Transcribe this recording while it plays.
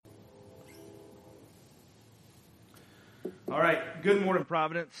All right, good morning,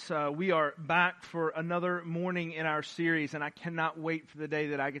 Providence. We are back for another morning in our series, and I cannot wait for the day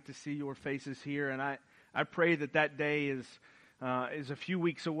that I get to see your faces here. And I pray that day is a few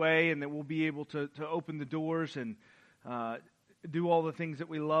weeks away, and that we'll be able to open the doors and do all the things that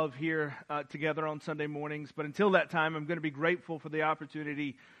we love here together on Sunday mornings. But until that time, I'm going to be grateful for the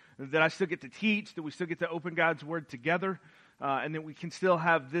opportunity that I still get to teach, that we still get to open God's Word together, and that we can still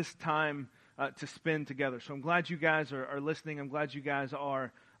have this time to spend together. So I'm glad you guys are listening. I'm glad you guys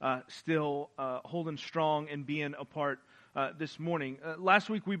are still holding strong and being a part this morning. Last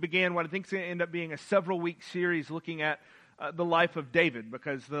week we began what I think is going to end up being a several-week series looking at the life of David,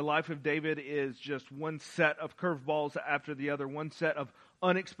 because the life of David is just one set of curveballs after the other, one set of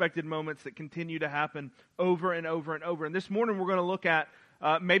unexpected moments that continue to happen over and over and over. And this morning we're going to look at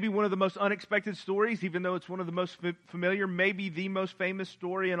maybe one of the most unexpected stories, even though it's one of the most familiar, maybe the most famous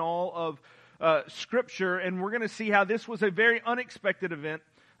story in all of Scripture, and we're going to see how this was a very unexpected event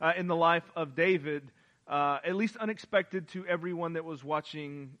in the life of David, at least unexpected to everyone that was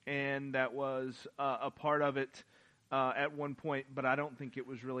watching and that was a part of it at one point, but I don't think it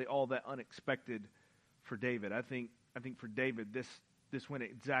was really all that unexpected for David. I think for David, this went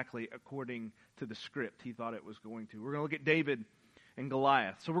exactly according to the script he thought it was going to. We're going to look at David and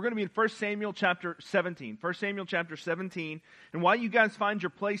Goliath. So we're going to be in 1 Samuel chapter 17. 1 Samuel chapter 17. And while you guys find your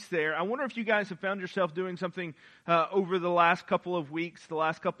place there, I wonder if you guys have found yourself doing something over the last couple of weeks, the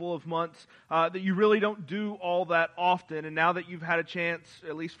last couple of months, that you really don't do all that often. And now that you've had a chance,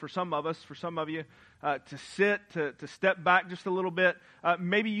 at least for some of us, for some of you, to sit, to step back just a little bit,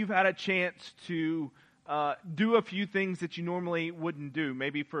 maybe you've had a chance to do a few things that you normally wouldn't do.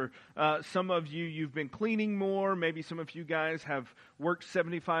 Maybe for some of you, you've been cleaning more. Maybe some of you guys have worked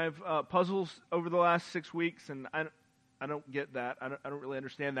 75 puzzles over the last 6 weeks, and I don't get that. I don't really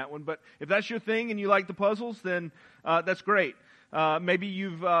understand that one. But if that's your thing and you like the puzzles, then that's great. Maybe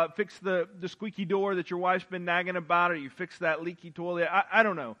you've fixed the squeaky door that your wife's been nagging about, or you fixed that leaky toilet. I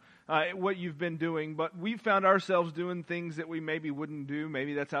don't know what you've been doing, but we found ourselves doing things that we maybe wouldn't do.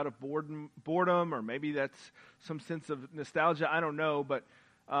 Maybe that's out of boredom, or maybe that's some sense of nostalgia. I don't know, but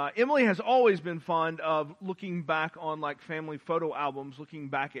Emily has always been fond of looking back on like family photo albums, looking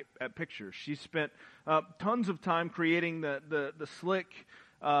back at pictures. She spent tons of time creating the slick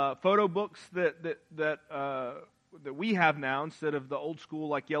photo books that we have now, instead of the old school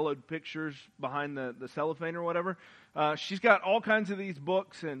like yellowed pictures behind the cellophane or whatever. She's got all kinds of these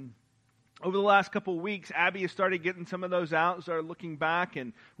books, and over the last couple of weeks, Abby has started getting some of those out, started looking back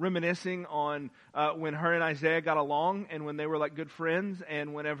and reminiscing on when her and Isaiah got along and when they were like good friends,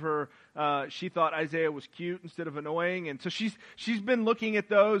 and whenever she thought Isaiah was cute instead of annoying. And so she's been looking at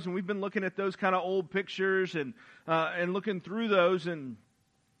those, and we've been looking at those kind of old pictures and looking through those. And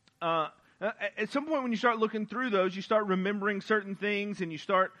at some point when you start looking through those, you start remembering certain things, and you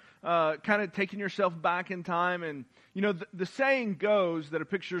start kind of taking yourself back in time. And, you know, the saying goes that a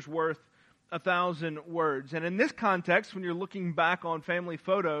picture's worth 1,000 words. And in this context, when you're looking back on family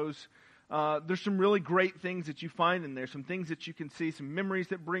photos, there's some really great things that you find in there. Some things that you can see, some memories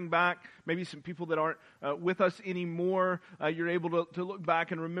that bring back, maybe some people that aren't with us anymore. You're able to look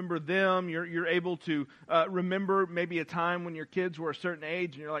back and remember them. You're able to remember maybe a time when your kids were a certain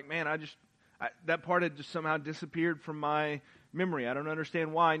age, and you're like, man, that part had just somehow disappeared from my memory. I don't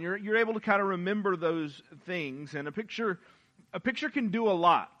understand why. And you're able to kind of remember those things. And a picture can do a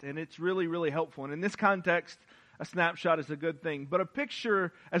lot, and it's really, really helpful. And in this context, a snapshot is a good thing. But a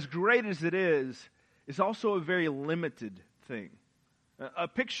picture, as great as it is also a very limited thing. A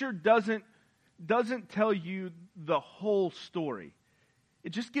picture doesn't tell you the whole story. It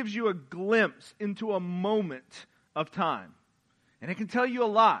just gives you a glimpse into a moment of time. And it can tell you a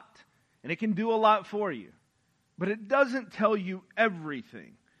lot, and it can do a lot for you. But it doesn't tell you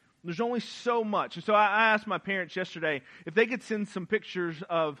everything. There's only so much. And so I asked my parents yesterday if they could send some pictures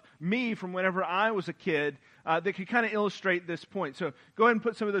of me from whenever I was a kid that could kind of illustrate this point. So go ahead and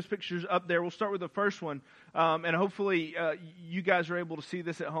put some of those pictures up there. We'll start with the first one. And hopefully you guys are able to see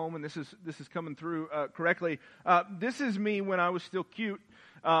this at home, and this is coming through correctly. This is me when I was still cute.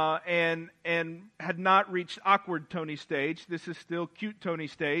 And had not reached awkward Tony stage. This is still cute Tony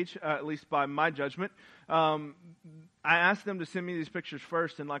stage, at least by my judgment. I asked them to send me these pictures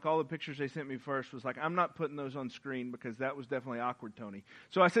first, and like all the pictures they sent me first was like, I'm not putting those on screen because that was definitely awkward Tony.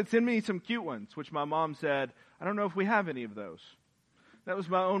 So I said, send me some cute ones, which my mom said, I don't know if we have any of those. That was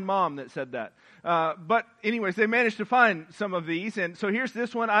my own mom that said that. But anyways, they managed to find some of these. And so here's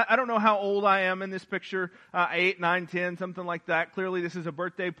this one. I don't know how old I am in this picture, 8, 9, 10, something like that. Clearly this is a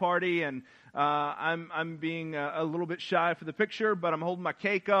birthday party, and I'm being a little bit shy for the picture, but I'm holding my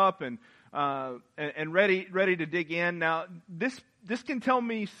cake up and ready to dig in. Now, this can tell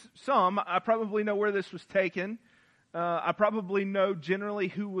me some. I probably know where this was taken. I probably know generally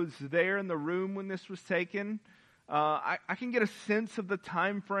who was there in the room when this was taken. I can get a sense of the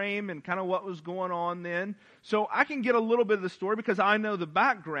time frame and kind of what was going on then. So I can get a little bit of the story because I know the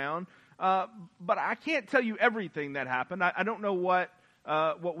background, but I can't tell you everything that happened. I don't know what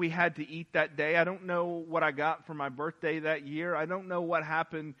we had to eat that day. I don't know what I got for my birthday that year. I don't know what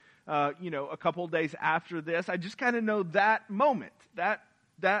happened, a couple of days after this. I just kind of know that moment, that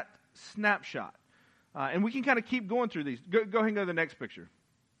snapshot. And we can kind of keep going through these. Go ahead and go to the next picture.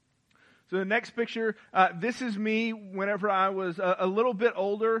 So the next picture, this is me whenever I was a little bit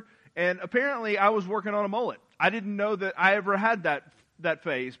older, and apparently I was working on a mullet. I didn't know that I ever had that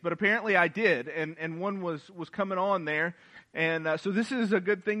phase, but apparently I did, and one was coming on there. And so this is a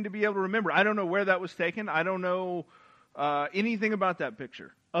good thing to be able to remember. I don't know where that was taken. I don't know anything about that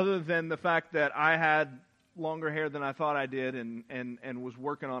picture, other than the fact that I had longer hair than I thought I did, and was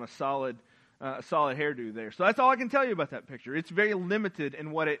working on a solid hairdo there. So that's all I can tell you about that picture. It's very limited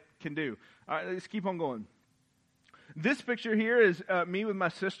in what it can do. All right, let's keep on going. This picture here is me with my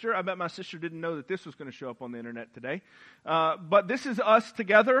sister. I bet my sister didn't know that this was going to show up on the internet today. But this is us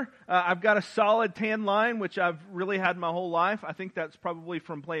together. I've got a solid tan line, which I've really had my whole life. I think that's probably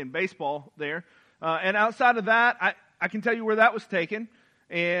from playing baseball there. And outside of that, I can tell you where that was taken.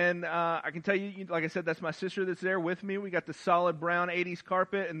 And I can tell you, like I said, that's my sister that's there with me. We got the solid brown 80s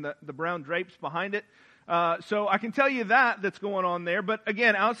carpet and the brown drapes behind it. So I can tell you that's going on there. But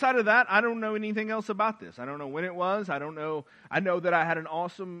again, outside of that, I don't know anything else about this. I don't know when it was. I don't know. I know that I had an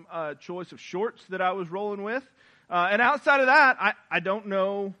awesome choice of shorts that I was rolling with. And outside of that, I don't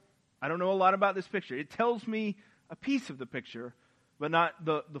know. I don't know a lot about this picture. It tells me a piece of the picture, but not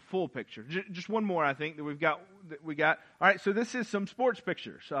the full picture. Just one more, I think, that we got. All right, so this is some sports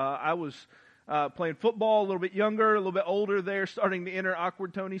pictures. I was playing football, a little bit younger, a little bit older there, starting to enter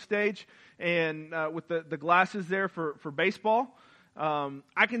awkward Tony stage, and with the glasses there for baseball.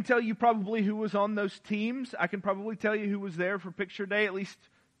 I can tell you probably who was on those teams. I can probably tell you who was there for picture day, at least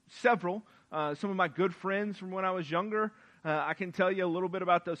several. Some of my good friends from when I was younger. I can tell you a little bit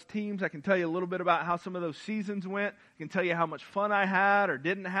about those teams. I can tell you a little bit about how some of those seasons went. I can tell you how much fun I had or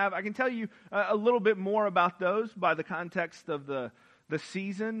didn't have. I can tell you a little bit more about those by the context of the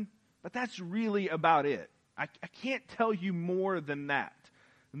season, but that's really about it. I can't tell you more than that.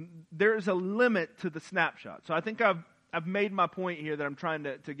 There's a limit to the snapshot. So I think I've made my point here that I'm trying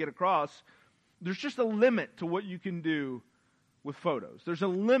to get across. There's just a limit to what you can do with photos. There's a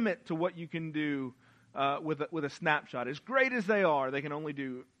limit to what you can do with a snapshot. As great as they are, they can only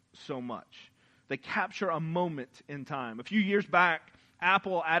do so much. They capture a moment in time. A few years back,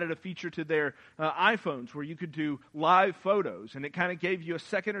 Apple added a feature to their iPhones where you could do live photos, and it kind of gave you a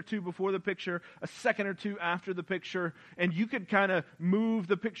second or two before the picture, a second or two after the picture, and you could kind of move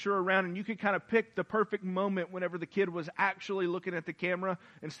the picture around, and you could kind of pick the perfect moment whenever the kid was actually looking at the camera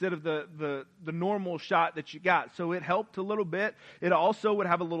instead of the normal shot that you got. So it helped a little bit. It also would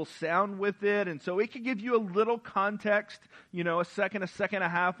have a little sound with it, and so it could give you a little context, a second and a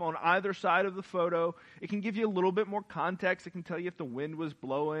half on either side of the photo. It can give you a little bit more context. It can tell you if the wind was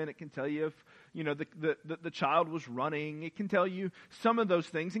blowing. It can tell you if the child was running. It can tell you some of those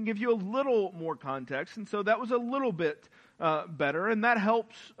things and give you a little more context. And so that was a little bit better, and that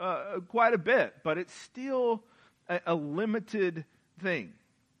helps quite a bit. But it's still a limited thing.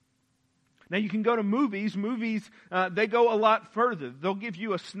 Now you can go to movies. Movies they go a lot further. They'll give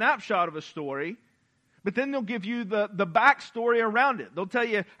you a snapshot of a story, but then they'll give you the backstory around it. They'll tell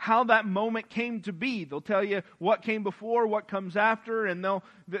you how that moment came to be. They'll tell you what came before, what comes after, and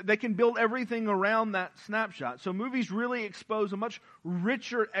they can build everything around that snapshot. So movies really expose a much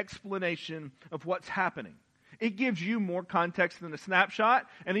richer explanation of what's happening. It gives you more context than a snapshot,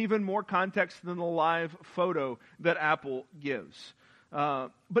 and even more context than the live photo that Apple gives.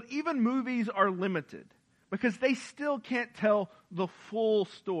 But even movies are limited, because they still can't tell the full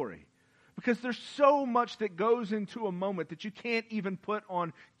story. Because there's so much that goes into a moment that you can't even put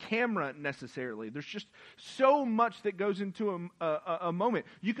on camera necessarily. There's just so much that goes into a moment.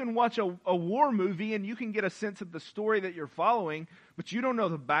 You can watch a war movie and you can get a sense of the story that you're following, but you don't know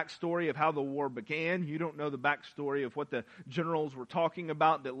the backstory of how the war began. You don't know the backstory of what the generals were talking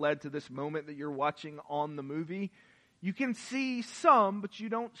about that led to this moment that you're watching on the movie. You can see some, but you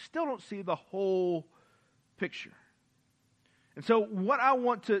still don't see the whole picture. And so what I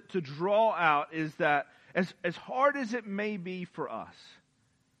want to draw out is that as hard as it may be for us,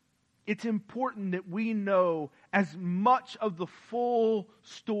 it's important that we know as much of the full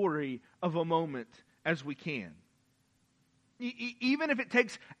story of a moment as we can. Even if it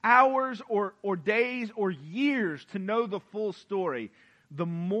takes hours or days or years to know the full story, the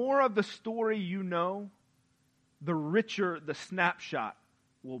more of the story you know, the richer the snapshot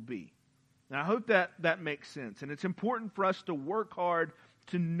will be. And I hope that makes sense. And it's important for us to work hard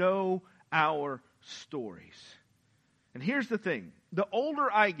to know our stories. And here's the thing. The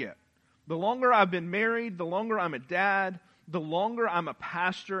older I get, the longer I've been married, the longer I'm a dad, the longer I'm a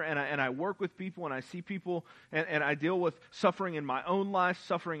pastor and I work with people and I see people and I deal with suffering in my own life,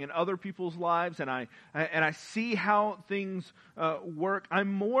 suffering in other people's lives, and I see how things work,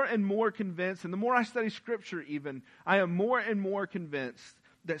 I'm more and more convinced, and the more I study Scripture even, I am more and more convinced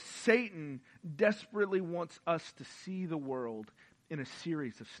that Satan desperately wants us to see the world in a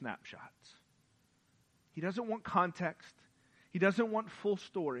series of snapshots. He doesn't want context. He doesn't want full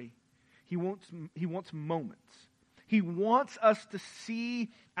story. He wants moments. He wants us to see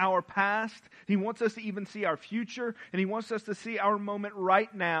our past. He wants us to even see our future. And He wants us to see our moment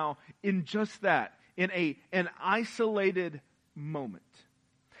right now in just that, in an isolated moment.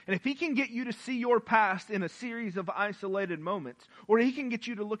 And if He can get you to see your past in a series of isolated moments, or He can get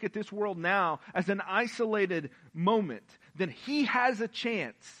you to look at this world now as an isolated moment, then He has a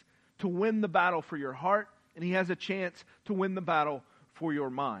chance to win the battle for your heart, and He has a chance to win the battle for your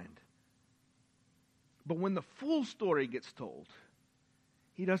mind. But when the full story gets told,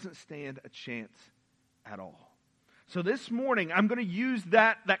 He doesn't stand a chance at all. So this morning, I'm going to use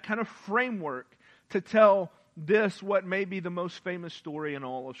that kind of framework to tell this, what may be the most famous story in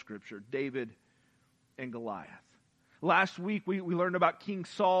all of Scripture, David and Goliath. Last week, we learned about King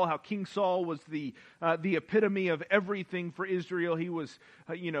Saul, how King Saul was the epitome of everything for Israel. He was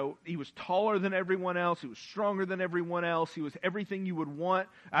taller than everyone else. He was stronger than everyone else. He was everything you would want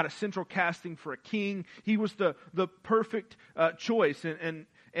out of central casting for a king. He was the perfect choice, and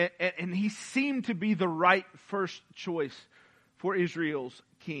he seemed to be the right first choice for Israel's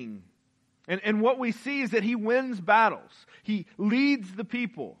king. And what we see is that he wins battles. He leads the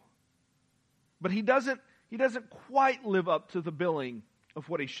people, but he doesn't quite live up to the billing of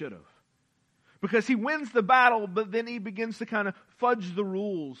what he should have. Because he wins the battle, but then he begins to kind of fudge the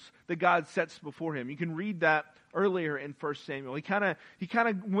rules that God sets before him. You can read that earlier in 1 Samuel. He kind of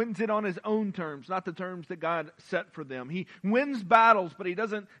wins it on his own terms, not the terms that God set for them. He wins battles, but he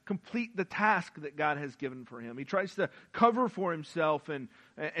doesn't complete the task that God has given for him. He tries to cover for himself, and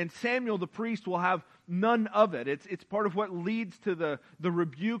Samuel the priest will have none of it. It's part of what leads to the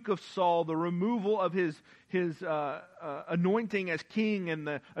rebuke of Saul, the removal of his anointing as king, and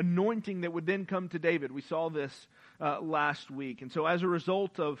the anointing that would then come to David. We saw this last week. And so as a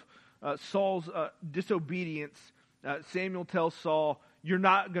result of Saul's disobedience, Samuel tells Saul, "You're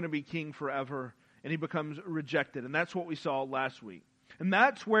not going to be king forever," and he becomes rejected. And that's what we saw last week. And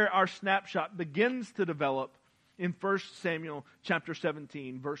that's where our snapshot begins to develop in 1 Samuel chapter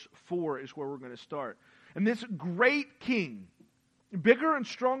 17, verse 4 is where we're going to start. And this great king, bigger and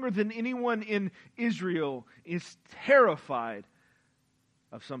stronger than anyone in Israel, is terrified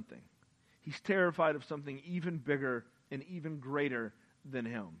of something. He's terrified of something even bigger and even greater than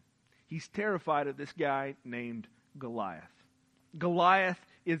him. He's terrified of this guy named Goliath. Goliath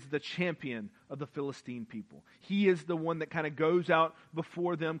is the champion of the Philistine people. He is the one that kind of goes out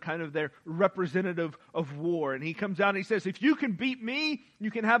before them, kind of their representative of war. And he comes out and he says, "If you can beat me,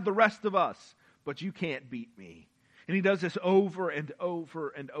 you can have the rest of us, but you can't beat me." And he does this over and over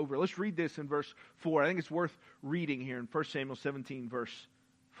and over. Let's read this in verse 4. I think it's worth reading here in 1 Samuel 17, verse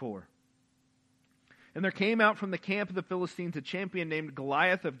 4. "And there came out from the camp of the Philistines a champion named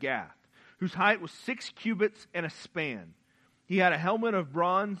Goliath of Gath, whose height was 6 cubits and a span. He had a helmet of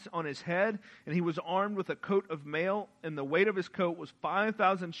bronze on his head, and he was armed with a coat of mail, and the weight of his coat was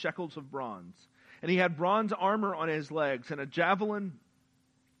 5,000 shekels of bronze. And he had bronze armor on his legs, and a javelin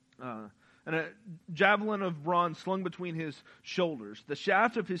of bronze slung between his shoulders. The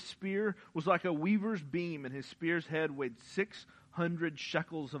shaft of his spear was like a weaver's beam, and his spear's head weighed 600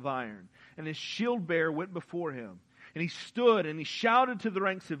 shekels of iron. And his shield bearer went before him. And he stood and he shouted to the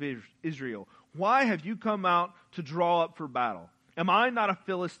ranks of Israel, 'Why have you come out to draw up for battle? Am I not a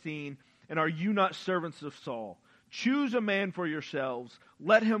Philistine, and are you not servants of Saul? Choose a man for yourselves.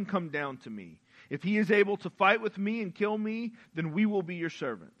 Let him come down to me. If he is able to fight with me and kill me, then we will be your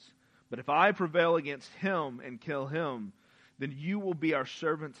servants. But if I prevail against him and kill him, then you will be our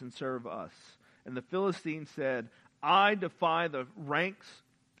servants and serve us.' And the Philistine said, 'I defy the ranks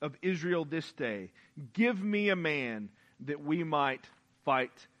of Israel this day. Give me a man that we might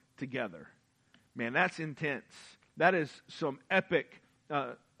fight together. Man, that's intense. That is some epic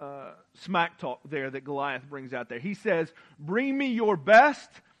smack talk there that Goliath brings out there. He says, bring me your best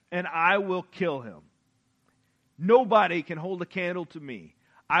and I will kill him. Nobody can hold a candle to me.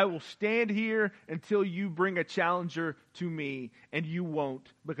 I will stand here until you bring a challenger to me, and you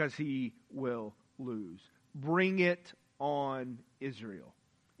won't, because he will lose. Bring it on, Israel.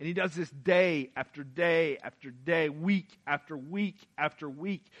 And he does this day after day after day, week after week after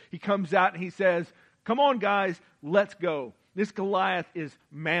week. He comes out and he says, come on guys, let's go. This Goliath is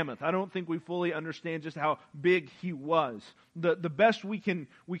mammoth. I don't think we fully understand just how big he was. The best we can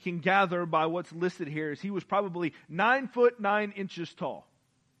gather by what's listed here is he was probably 9 foot 9 inches tall.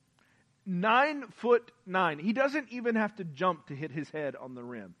 9'9". He doesn't even have to jump to hit his head on the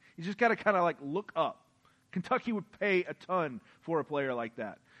rim. He's just got to kind of like look up. Kentucky would pay a ton for a player like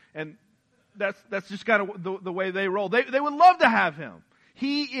that. And that's just kind of the way they roll. They would love to have him.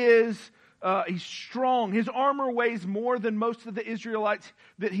 He's strong. His armor weighs more than most of the Israelites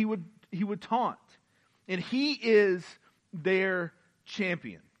that he would taunt. And he is their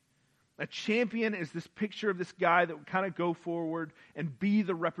champion. A champion is this picture of this guy that would kind of go forward and be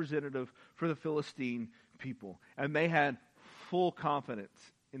the representative for the Philistine people. And they had full confidence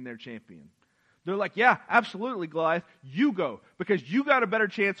in their champion. They're like, yeah, absolutely, Goliath, you go. Because you got a better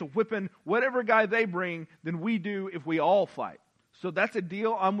chance of whipping whatever guy they bring than we do if we all fight. So that's a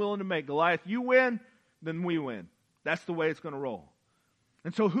deal I'm willing to make. Goliath, you win, then we win. That's the way it's going to roll.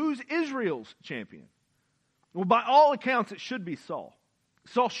 And so who's Israel's champion? Well, by all accounts, it should be Saul.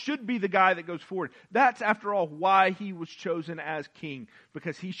 Saul should be the guy that goes forward. That's, after all, why he was chosen as king,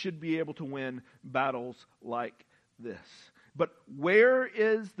 because he should be able to win battles like this. But where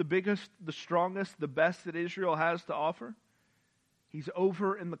is the biggest, the strongest, the best that Israel has to offer? He's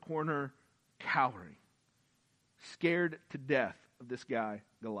over in the corner, cowering, scared to death of this guy,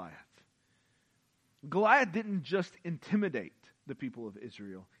 Goliath. Goliath didn't just intimidate the people of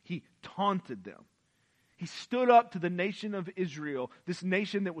Israel. He taunted them. He stood up to the nation of Israel, this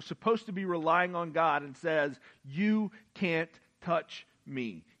nation that was supposed to be relying on God, and says, you can't touch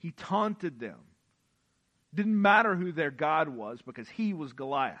me. He taunted them. Didn't matter who their God was, because he was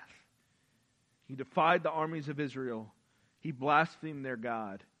Goliath. He defied the armies of Israel. He blasphemed their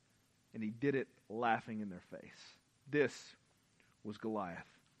God, and he did it laughing in their face. This was Goliath.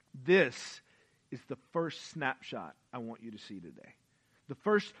 This is the first snapshot I want you to see today. The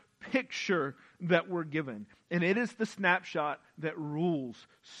first picture that we're given. And it is the snapshot that rules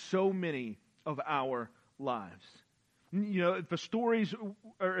so many of our lives. You know,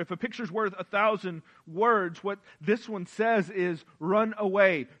 if a picture's worth 1,000 words, what this one says is, run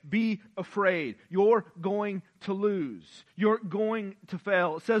away, be afraid. You're going to lose. You're going to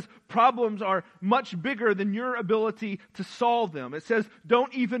fail. It says problems are much bigger than your ability to solve them. It says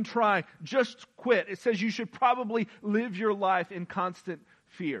don't even try, just quit. It says you should probably live your life in constant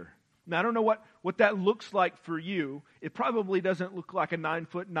fear. Now, I don't know what that looks like for you. It probably doesn't look like a 9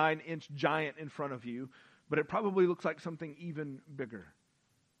 foot 9 inch giant in front of you. But it probably looks like something even bigger.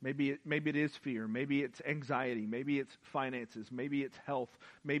 Maybe it is fear. Maybe it's anxiety. Maybe it's finances. Maybe it's health.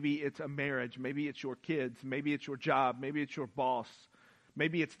 Maybe it's a marriage. Maybe it's your kids. Maybe it's your job. Maybe it's your boss.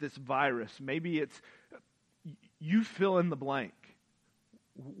 Maybe it's this virus. Maybe it's, you fill in the blank.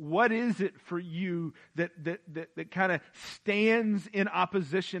 What is it for you that kind of stands in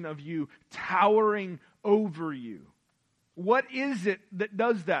opposition of you, towering over you? What is it that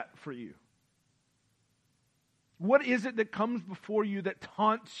does that for you? What is it that comes before you that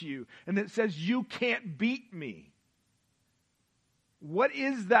taunts you and that says, you can't beat me? What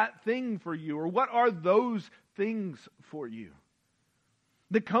is that thing for you? Or what are those things for you?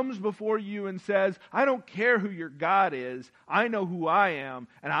 That comes before you and says, I don't care who your God is. I know who I am,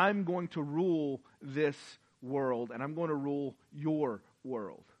 and I'm going to rule this world, and I'm going to rule your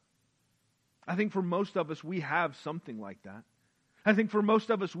world. I think for most of us, we have something like that. I think for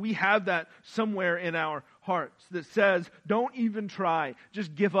most of us, we have that somewhere in our hearts that says, don't even try.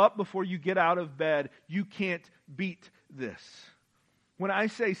 Just give up before you get out of bed. You can't beat this. When I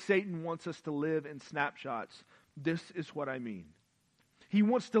say Satan wants us to live in snapshots, this is what I mean. He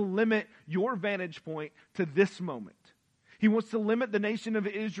wants to limit your vantage point to this moment. He wants to limit the nation of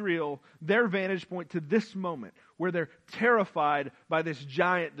Israel, their vantage point to this moment, where they're terrified by this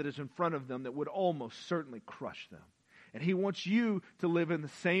giant that is in front of them that would almost certainly crush them. And he wants you to live in the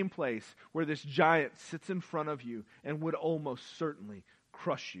same place where this giant sits in front of you and would almost certainly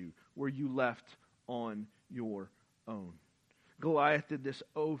crush you, where you left on your own. Goliath did this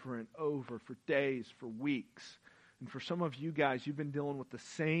over and over for days, for weeks. And for some of you guys, you've been dealing with the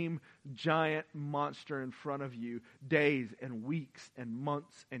same giant monster in front of you days and weeks and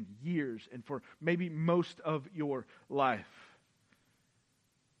months and years, and for maybe most of your life.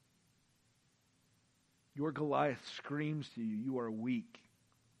 Your Goliath screams to you, you are weak,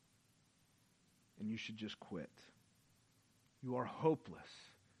 and you should just quit. You are hopeless,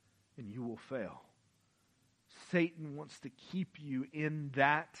 and you will fail. Satan wants to keep you in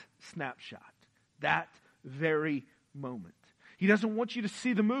that snapshot, that very moment. He doesn't want you to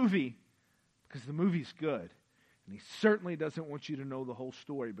see the movie because the movie's good. And he certainly doesn't want you to know the whole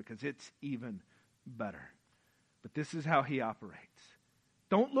story because it's even better. But this is how he operates.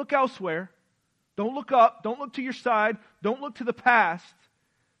 Don't look elsewhere. Don't look up. Don't look to your side. Don't look to the past.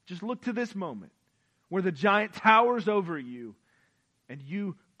 Just look to this moment where the giant towers over you and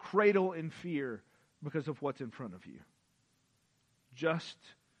you cradle in fear because of what's in front of you. Just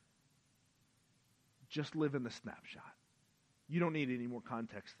live in the snapshot. You don't need any more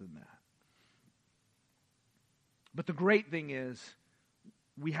context than that. But the great thing is,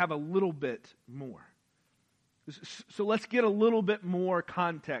 we have a little bit more. So let's get a little bit more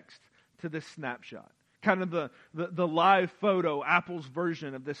context to this snapshot. Kind of the live photo, Apple's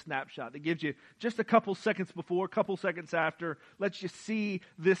version of this snapshot that gives you just a couple seconds before, a couple seconds after, lets you see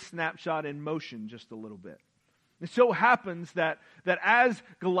this snapshot in motion just a little bit. It so happens that as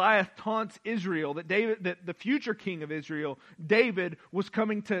Goliath taunts Israel, that the future king of Israel, David, was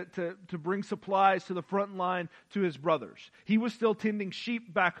coming to bring supplies to the front line to his brothers. He was still tending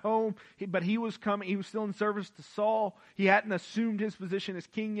sheep back home, but he was coming. He was still in service to Saul. He hadn't assumed his position as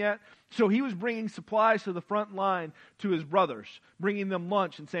king yet. So he was bringing supplies to the front line to his brothers, bringing them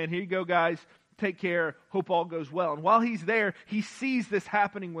lunch and saying, "Here you go, guys. Take care. Hope all goes well." And while he's there, he sees this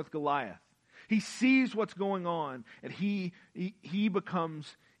happening with Goliath. He sees what's going on, and he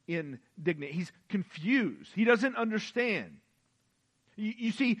becomes indignant. He's confused. He doesn't understand.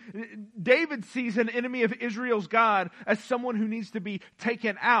 You see, David sees an enemy of Israel's God as someone who needs to be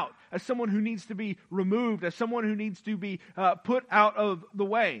taken out, as someone who needs to be removed, as someone who needs to be put out of the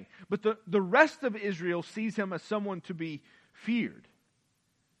way. But the rest of Israel sees him as someone to be feared.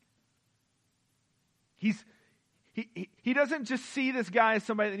 He doesn't just see this guy as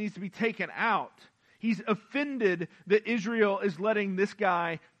somebody that needs to be taken out. He's offended that Israel is letting this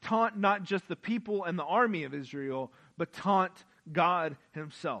guy taunt not just the people and the army of Israel, but taunt God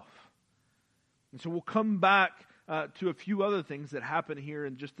himself. And so we'll come back to a few other things that happen here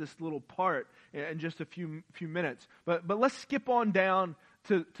in just this little part in just a few minutes. But let's skip on down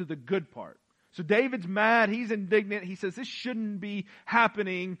to the good part. So David's mad. He's indignant. He says, this shouldn't be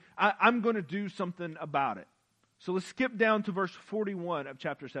happening. I'm going to do something about it. So let's skip down to verse 41 of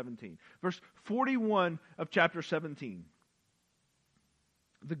chapter 17. Verse 41 of chapter 17.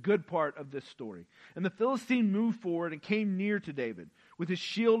 The good part of this story. And the Philistine moved forward and came near to David with his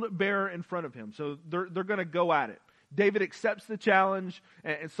shield bearer in front of him. So they're going to go at it. David accepts the challenge,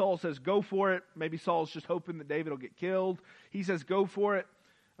 and Saul says, go for it. Maybe Saul's just hoping that David will get killed. He says, go for it.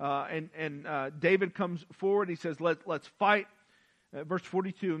 And David comes forward. He says, let's fight. Verse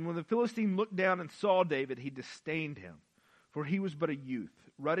 42, and when the Philistine looked down and saw David, he disdained him, for he was but a youth,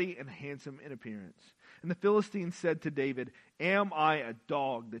 ruddy and handsome in appearance. And the Philistine said to David, am I a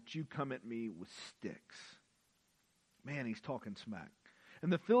dog that you come at me with sticks? Man, he's talking smack.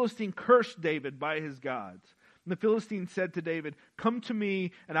 And the Philistine cursed David by his gods. And the Philistine said to David, come to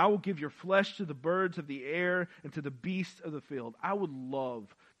me, and I will give your flesh to the birds of the air and to the beasts of the field. I would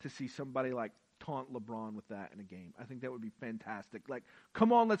love to see somebody like taunt LeBron with that in a game. I think that would be fantastic. Like,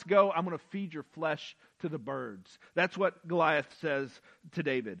 come on, let's go. I'm going to feed your flesh to the birds. That's what Goliath says to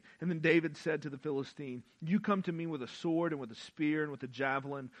David. And then David said to the Philistine, you come to me with a sword and with a spear and with a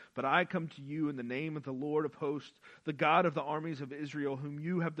javelin, but I come to you in the name of the Lord of hosts, the God of the armies of Israel, whom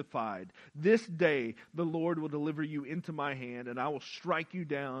you have defied. This day the Lord will deliver you into my hand, and I will strike you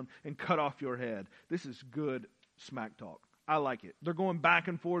down and cut off your head. This is good smack talk. I like it. They're going back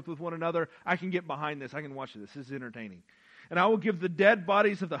and forth with one another. I can get behind this. I can watch this. This is entertaining. And I will give the dead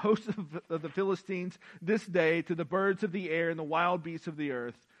bodies of the host of the Philistines this day to the birds of the air and the wild beasts of the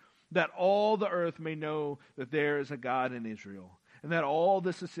earth, that all the earth may know that there is a God in Israel, and that all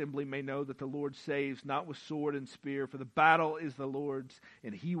this assembly may know that the Lord saves, not with sword and spear, for the battle is the Lord's,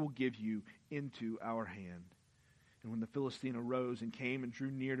 and he will give you into our hand. And when the Philistine arose and came and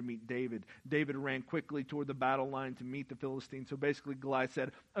drew near to meet David, David ran quickly toward the battle line to meet the Philistine. So basically Goliath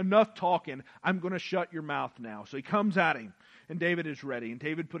said, enough talking, I'm going to shut your mouth now. So he comes at him, and David is ready. And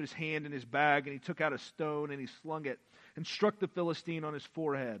David put his hand in his bag, and he took out a stone, and he slung it, and struck the Philistine on his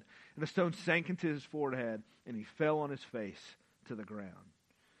forehead. And the stone sank into his forehead, and he fell on his face to the ground.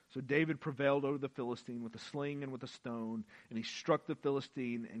 So David prevailed over the Philistine with a sling and with a stone, and he struck the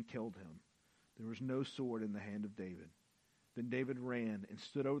Philistine and killed him. There was no sword in the hand of David. Then David ran and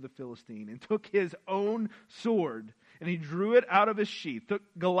stood over the Philistine and took his own sword, and he drew it out of his sheath, took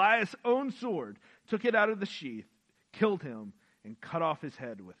Goliath's own sword, took it out of the sheath, killed him, and cut off his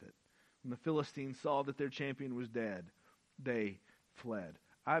head with it. When the Philistines saw that their champion was dead, they fled.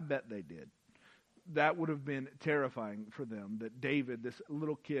 I bet they did. That would have been terrifying for them, that David, this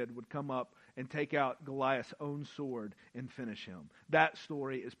little kid, would come up and take out Goliath's own sword and finish him. That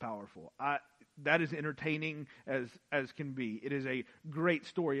story is powerful. That is entertaining as can be. It is a great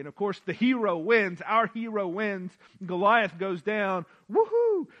story. And of course, the hero wins. Our hero wins. Goliath goes down.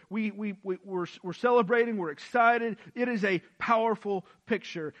 Woohoo! We're celebrating. We're excited. It is a powerful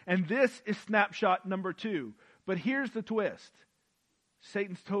picture. And this is snapshot number 2. But here's the twist.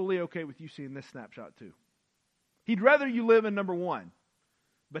 Satan's totally okay with you seeing this snapshot too. He'd rather you live in number 1,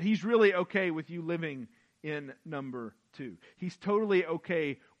 but he's really okay with you living in number 2. He's totally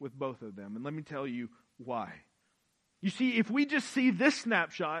okay with both of them. And let me tell you why. You see, if we just see this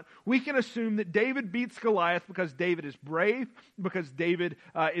snapshot, we can assume that David beats Goliath because David is brave, because David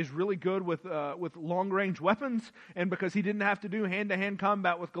is really good with long-range weapons, and because he didn't have to do hand-to-hand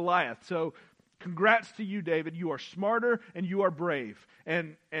combat with Goliath. So congrats to you, David. You are smarter and you are brave.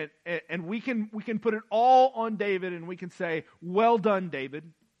 And we can put it all on David, and we can say, well done, David.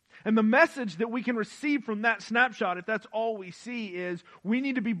 And the message that we can receive from that snapshot, if that's all we see, is we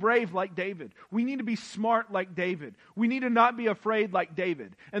need to be brave like David. We need to be smart like David. We need to not be afraid like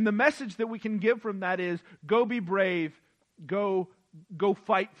David. And the message that we can give from that is, go be brave, go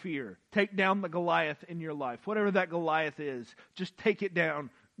fight fear. Take down the Goliath in your life. Whatever that Goliath is, just take it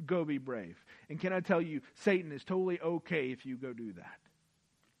down. Go be brave. And can I tell you, Satan is totally okay if you go do that.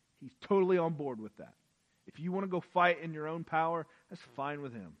 He's totally on board with that. If you want to go fight in your own power, that's fine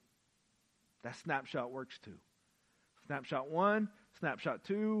with him. That snapshot works too. Snapshot 1, snapshot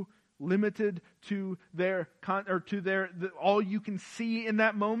 2, limited to all you can see in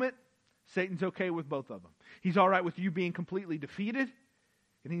that moment. Satan's okay with both of them. He's all right with you being completely defeated,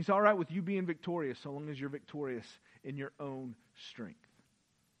 and he's all right with you being victorious so long as you're victorious in your own strength.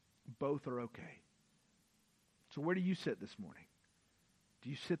 Both are okay. So where do you sit this morning? Do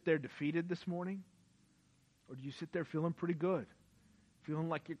you sit there defeated this morning? Or do you sit there feeling pretty good? Feeling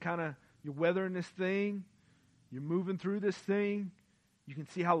like you're weathering this thing. You're moving through this thing. You can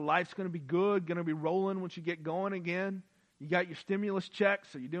see how life's going to be good, going to be rolling once you get going again. You got your stimulus check,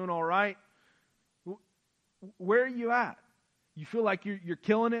 so you're doing all right. Where are you at? You feel like you're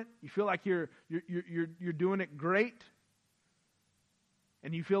killing it? You feel like you're doing it great?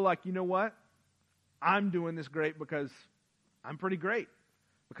 And you feel like, you know what? I'm doing this great because I'm pretty great.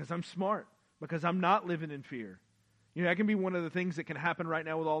 Because I'm smart. Because I'm not living in fear. You know, that can be one of the things that can happen right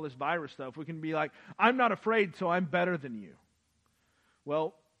now with all this virus stuff. We can be like, I'm not afraid, so I'm better than you.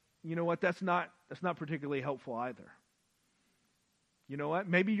 Well, you know what? That's not particularly helpful either. You know what?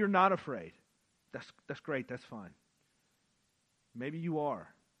 Maybe you're not afraid. That's great. That's fine. Maybe you are.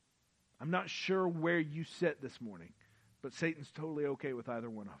 I'm not sure where you sit this morning, but Satan's totally okay with either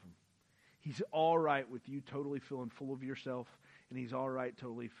one of them. He's all right with you totally feeling full of yourself, and he's all right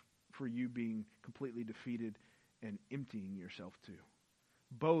totally for you being completely defeated and emptying yourself too.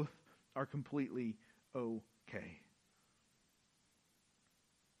 Both are completely okay.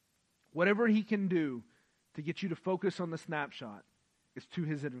 Whatever he can do to get you to focus on the snapshot is to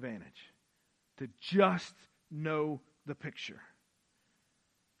his advantage. To just know the picture.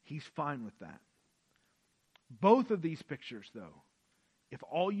 He's fine with that. Both of these pictures, though, if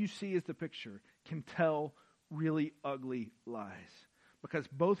all you see is the picture, can tell really ugly lies. Because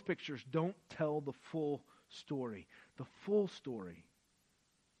both pictures don't tell the full story. The full story,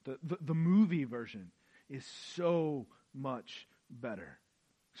 the movie version, is so much better.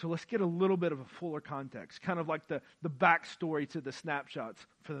 So let's get a little bit of a fuller context, kind of like the backstory to the snapshots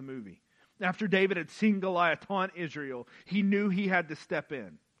for the movie. After David had seen Goliath taunt Israel, he knew he had to step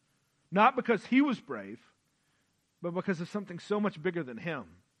in. Not because he was brave, but because of something so much bigger than him.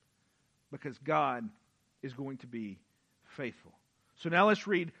 Because God is going to be faithful. So now let's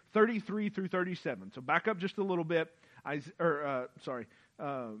read 33 through 37. So back up just a little bit. 1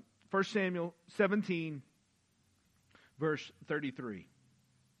 Samuel 17, verse 33.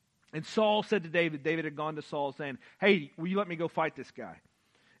 And Saul said to David had gone to Saul saying, hey, will you let me go fight this guy?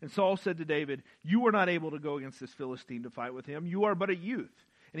 And Saul said to David, you are not able to go against this Philistine to fight with him. You are but a youth,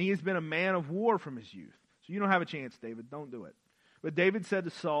 and he has been a man of war from his youth. So you don't have a chance, David. Don't do it. But David said to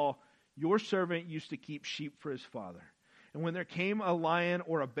Saul, your servant used to keep sheep for his father. And when there came a lion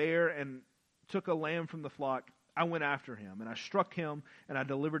or a bear and took a lamb from the flock, I went after him, and I struck him, and I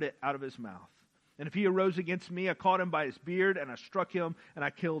delivered it out of his mouth. And if he arose against me, I caught him by his beard, and I struck him, and I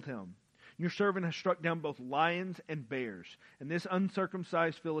killed him. Your servant has struck down both lions and bears, and this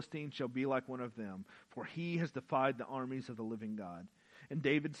uncircumcised Philistine shall be like one of them, for he has defied the armies of the living God. And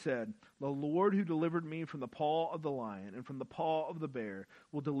David said, the Lord who delivered me from the paw of the lion and from the paw of the bear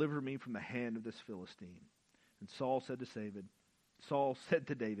will deliver me from the hand of this Philistine. And Saul said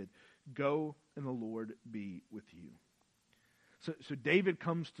to David, go, and the Lord be with you. So David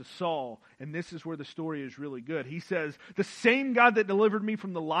comes to Saul, and this is where the story is really good. He says, the same God that delivered me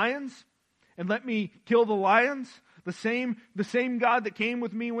from the lions and let me kill the lions, the same God that came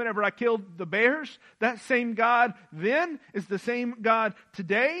with me whenever I killed the bears, that same God then is the same God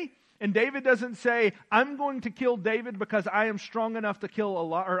today. And David doesn't say, I'm going to kill David because I am strong enough to kill a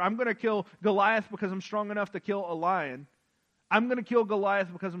lion, or I'm going to kill Goliath because I'm strong enough to kill a lion. I'm going to kill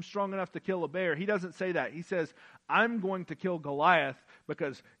Goliath because I'm strong enough to kill a bear. He doesn't say that. He says, I'm going to kill Goliath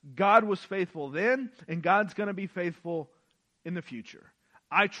because God was faithful then, and God's going to be faithful in the future.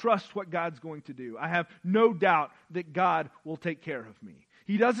 I trust what God's going to do. I have no doubt that God will take care of me.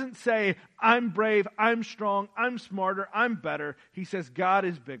 He doesn't say, I'm brave, I'm strong, I'm smarter, I'm better. He says, God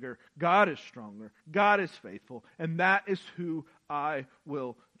is bigger, God is stronger, God is faithful, and that is who I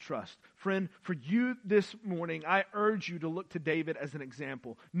will trust. Friend, for you this morning, I urge you to look to David as an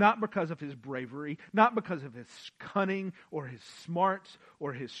example, not because of his bravery, not because of his cunning or his smarts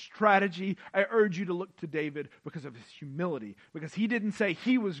or his strategy. I urge you to look to David because of his humility, because he didn't say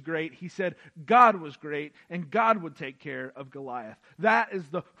he was great. He said God was great and God would take care of Goliath. That is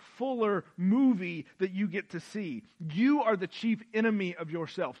the fuller movie that you get to see. You are the chief enemy of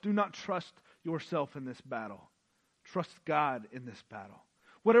yourself. Do not trust yourself in this battle. Trust God in this battle.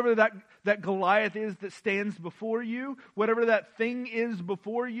 Whatever that Goliath is that stands before you, whatever that thing is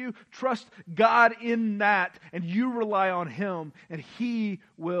before you, trust God in that, and you rely on Him, and He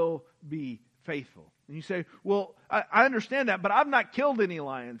will be faithful. And you say, well, I understand that, but I've not killed any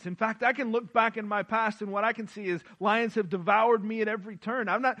lions. In fact, I can look back in my past, and what I can see is lions have devoured me at every turn.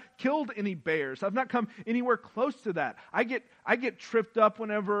 I've not killed any bears. I've not come anywhere close to that. I get tripped up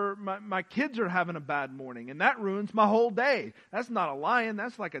whenever my kids are having a bad morning, and that ruins my whole day. That's not a lion.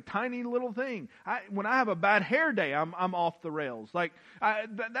 That's like a tiny little thing. When I have a bad hair day, I'm off the rails. Like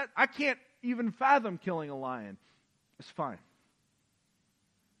I can't even fathom killing a lion. It's fine.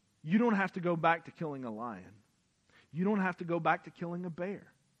 You don't have to go back to killing a lion. You don't have to go back to killing a bear.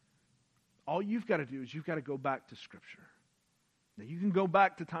 All you've got to do is you've got to go back to Scripture. Now, you can go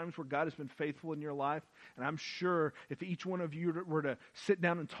back to times where God has been faithful in your life, and I'm sure if each one of you were to sit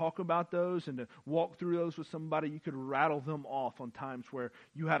down and talk about those and to walk through those with somebody, you could rattle them off on times where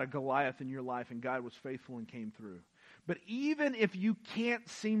you had a Goliath in your life and God was faithful and came through. But even if you can't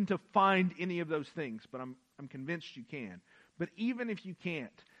seem to find any of those things, but I'm convinced you can, but even if you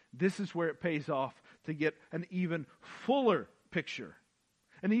can't, this is where it pays off to get an even fuller picture,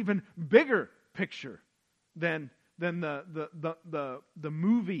 an even bigger picture than the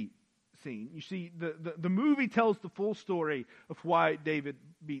movie scene. You see, the movie tells the full story of why David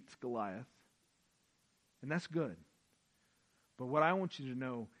beats Goliath. And that's good. But what I want you to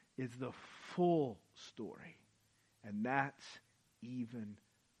know is the full story. And that's even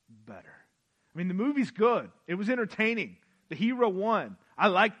better. I mean, the movie's good. It was entertaining. The hero won. I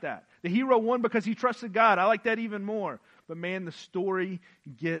like that. The hero won because he trusted God. I like that even more. But man, the story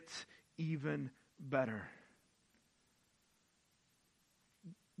gets even better.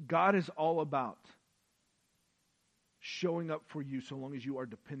 God is all about showing up for you so long as you are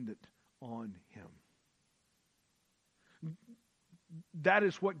dependent on Him. That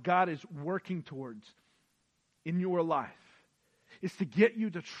is what God is working towards in your life. Is to get you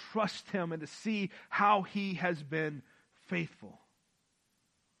to trust Him and to see how He has been faithful.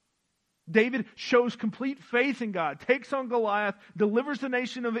 David shows complete faith in God, takes on Goliath, delivers the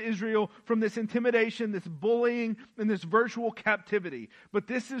nation of Israel from this intimidation, this bullying, and this virtual captivity. But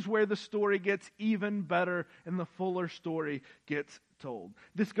this is where the story gets even better and the fuller story gets told.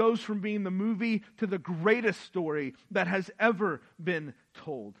 This goes from being the movie to the greatest story that has ever been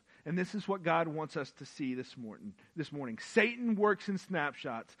told. And this is what God wants us to see this morning. Satan works in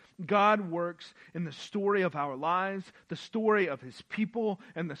snapshots. God works in the story of our lives, the story of His people,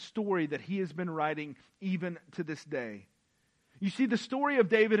 and the story that He has been writing even to this day. You see, the story of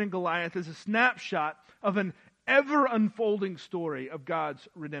David and Goliath is a snapshot of an ever-unfolding story of God's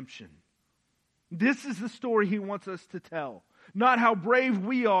redemption. This is the story He wants us to tell. Not how brave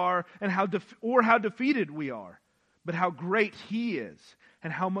we are and how defeated we are, but how great He is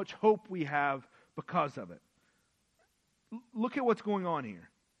and how much hope we have because of it. Look at what's going on here.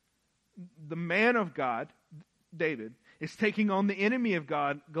 The man of God, David, is taking on the enemy of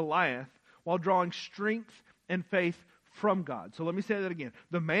God, Goliath, while drawing strength and faith from God. So let me say that again.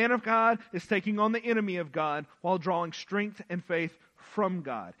 The man of God is taking on the enemy of God while drawing strength and faith from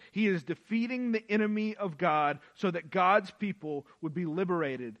God. He is defeating the enemy of God so that God's people would be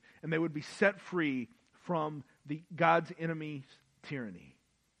liberated and they would be set free from God's enemy's tyranny.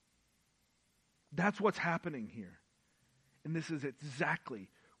 That's what's happening here. And this is exactly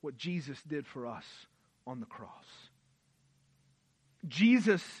what Jesus did for us on the cross.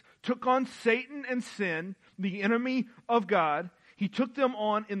 Jesus took on Satan and sin, the enemy of God. He took them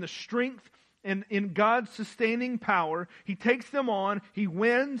on in the strength and in God's sustaining power. He takes them on, He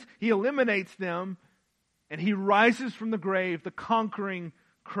wins, He eliminates them, and He rises from the grave, the conquering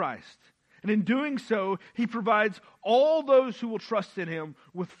Christ. And in doing so, He provides all those who will trust in Him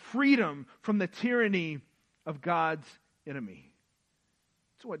with freedom from the tyranny of God's enemy.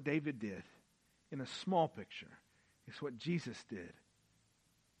 It's what David did in a small picture. It's what Jesus did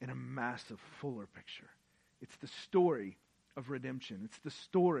in a massive, fuller picture. It's the story of redemption. It's the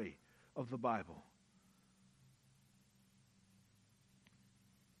story of the Bible.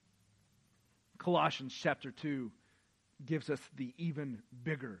 Colossians chapter 2 gives us the even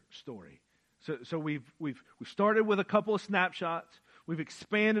bigger story. So we've started with a couple of snapshots. We've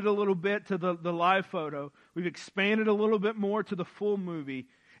expanded a little bit to the live photo. We've expanded a little bit more to the full movie.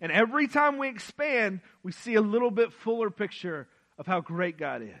 And every time we expand, we see a little bit fuller picture of how great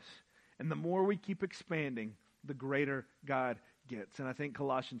God is. And the more we keep expanding, the greater God gets. And I think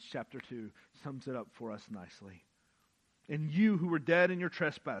Colossians chapter 2 sums it up for us nicely. And you who were dead in your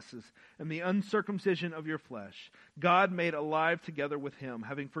trespasses and the uncircumcision of your flesh, God made alive together with Him,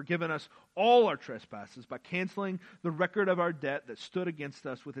 having forgiven us all our trespasses by canceling the record of our debt that stood against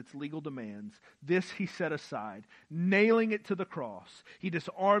us with its legal demands. This He set aside, nailing it to the cross. He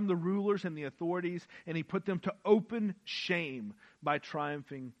disarmed the rulers and the authorities, and He put them to open shame by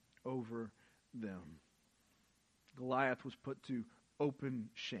triumphing over them. Goliath was put to open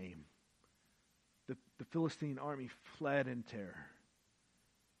shame. The Philistine army fled in terror.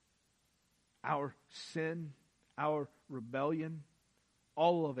 Our sin, our rebellion,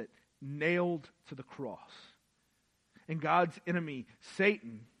 all of it nailed to the cross. And God's enemy,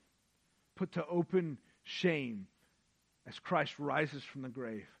 Satan, put to open shame as Christ rises from the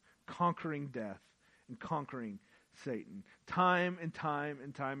grave, conquering death and conquering Satan. Time and time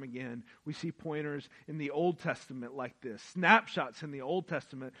and time again, we see pointers in the Old Testament like this, snapshots in the Old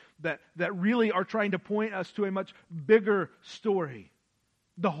Testament that really are trying to point us to a much bigger story.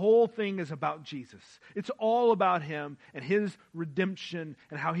 The whole thing is about Jesus. It's all about Him and His redemption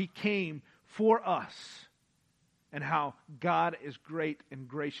and how He came for us and how God is great and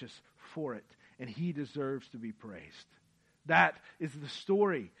gracious for it, and He deserves to be praised. That is the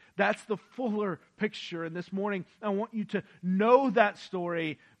story. That's the fuller picture. And this morning, I want you to know that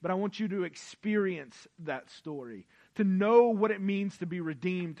story, but I want you to experience that story. To know what it means to be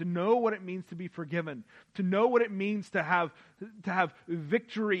redeemed, to know what it means to be forgiven, to know what it means to have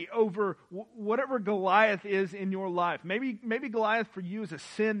victory over whatever Goliath is in your life. Maybe Goliath for you is a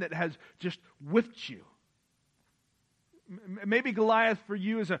sin that has just whipped you. Maybe Goliath for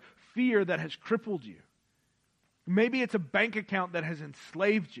you is a fear that has crippled you. Maybe it's a bank account that has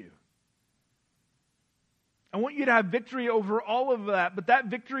enslaved you. I want you to have victory over all of that, but that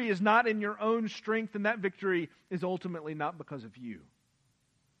victory is not in your own strength, and that victory is ultimately not because of you.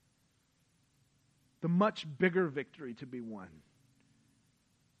 The much bigger victory to be won,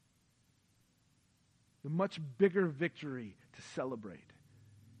 the much bigger victory to celebrate,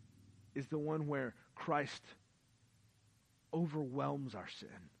 is the one where Christ overwhelms our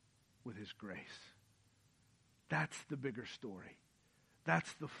sin with His grace. That's the bigger story.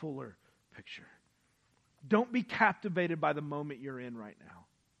 That's the fuller picture. Don't be captivated by the moment you're in right now.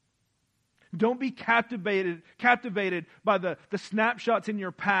 Don't be captivated by the snapshots in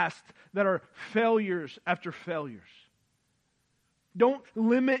your past that are failures after failures. Don't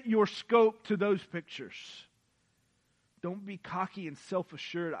limit your scope to those pictures. Don't be cocky and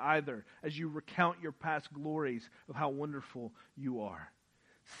self-assured either as you recount your past glories of how wonderful you are.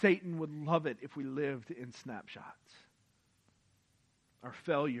 Satan would love it if we lived in snapshots. Our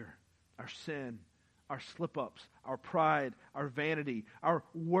failure, our sin, our slip-ups, our pride, our vanity, our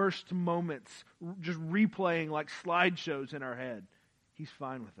worst moments, just replaying like slideshows in our head. He's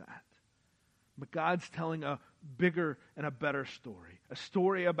fine with that. But God's telling a bigger and a better a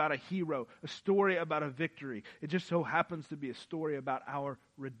story about a hero, a story about a victory. It just so happens to be a story about our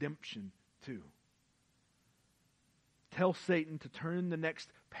redemption too. Tell Satan to turn the next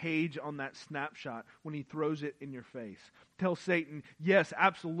page on that snapshot when he throws it in your face. Tell Satan, yes,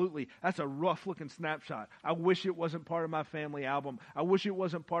 absolutely, that's a rough-looking snapshot. I wish it wasn't part of my family album. I wish it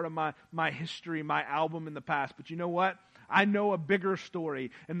wasn't part of my history, my album in the past. But you know what? I know a bigger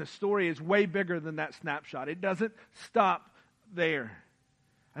story, and the story is way bigger than that snapshot. It doesn't stop there.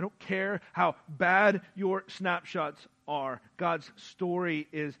 I don't care how bad your snapshots are. God's story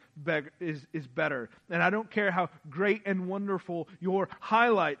is better. And I don't care how great and wonderful your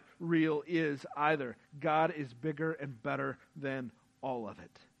highlight reel is either. God is bigger and better than all of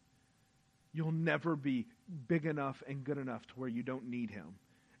it. You'll never be big enough and good enough to where you don't need Him.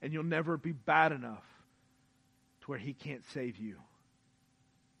 And you'll never be bad enough to where He can't save you.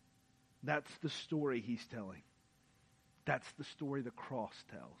 That's the story He's telling. That's the story the cross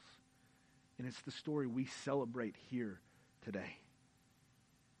tells. And it's the story we celebrate here today.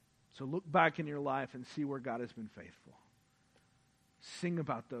 So look back in your life and see where God has been faithful. Sing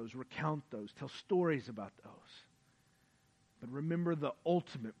about those, recount those, tell stories about those. But remember the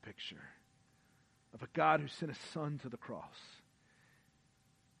ultimate picture of a God who sent His Son to the cross.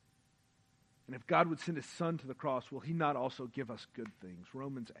 And if God would send His Son to the cross, will He not also give us good things?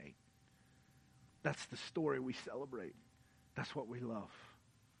 Romans 8. That's the story we celebrate. That's what we love.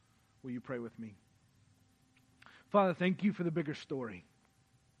 Will you pray with me? Father, thank you for the bigger story.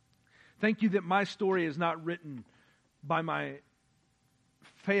 Thank you that my story is not written by my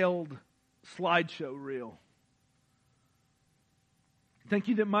failed slideshow reel. Thank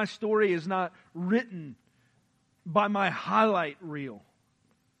you that my story is not written by my highlight reel.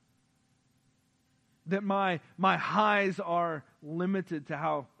 That my highs are limited to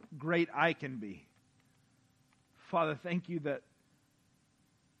how great I can be. Father, thank you that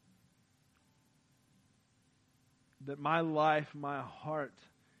my life, my heart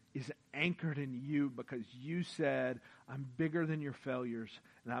is anchored in you because you said, I'm bigger than your failures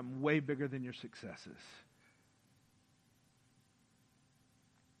and I'm way bigger than your successes.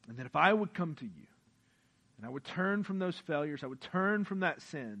 And that if I would come to you and I would turn from those failures, I would turn from that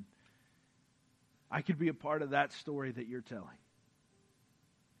sin, I could be a part of that story that you're telling.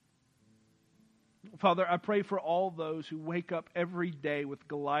 Father, I pray for all those who wake up every day with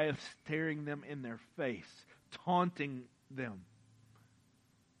Goliath staring them in their face, taunting them.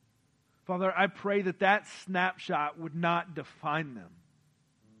 Father, I pray that that snapshot would not define them.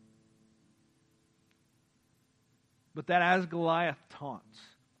 But that as Goliath taunts,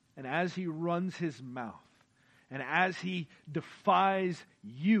 and as he runs his mouth, and as he defies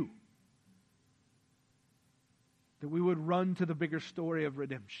you, that we would run to the bigger story of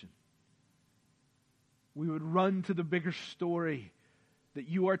redemption. We would run to the bigger story that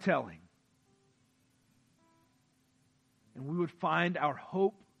you are telling. And we would find our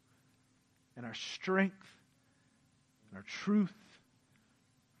hope and our strength and our truth.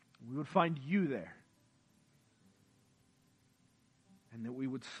 We would find you there. And that we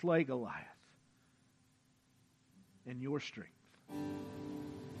would slay Goliath in your strength.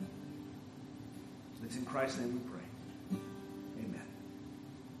 It's in Christ's name we pray.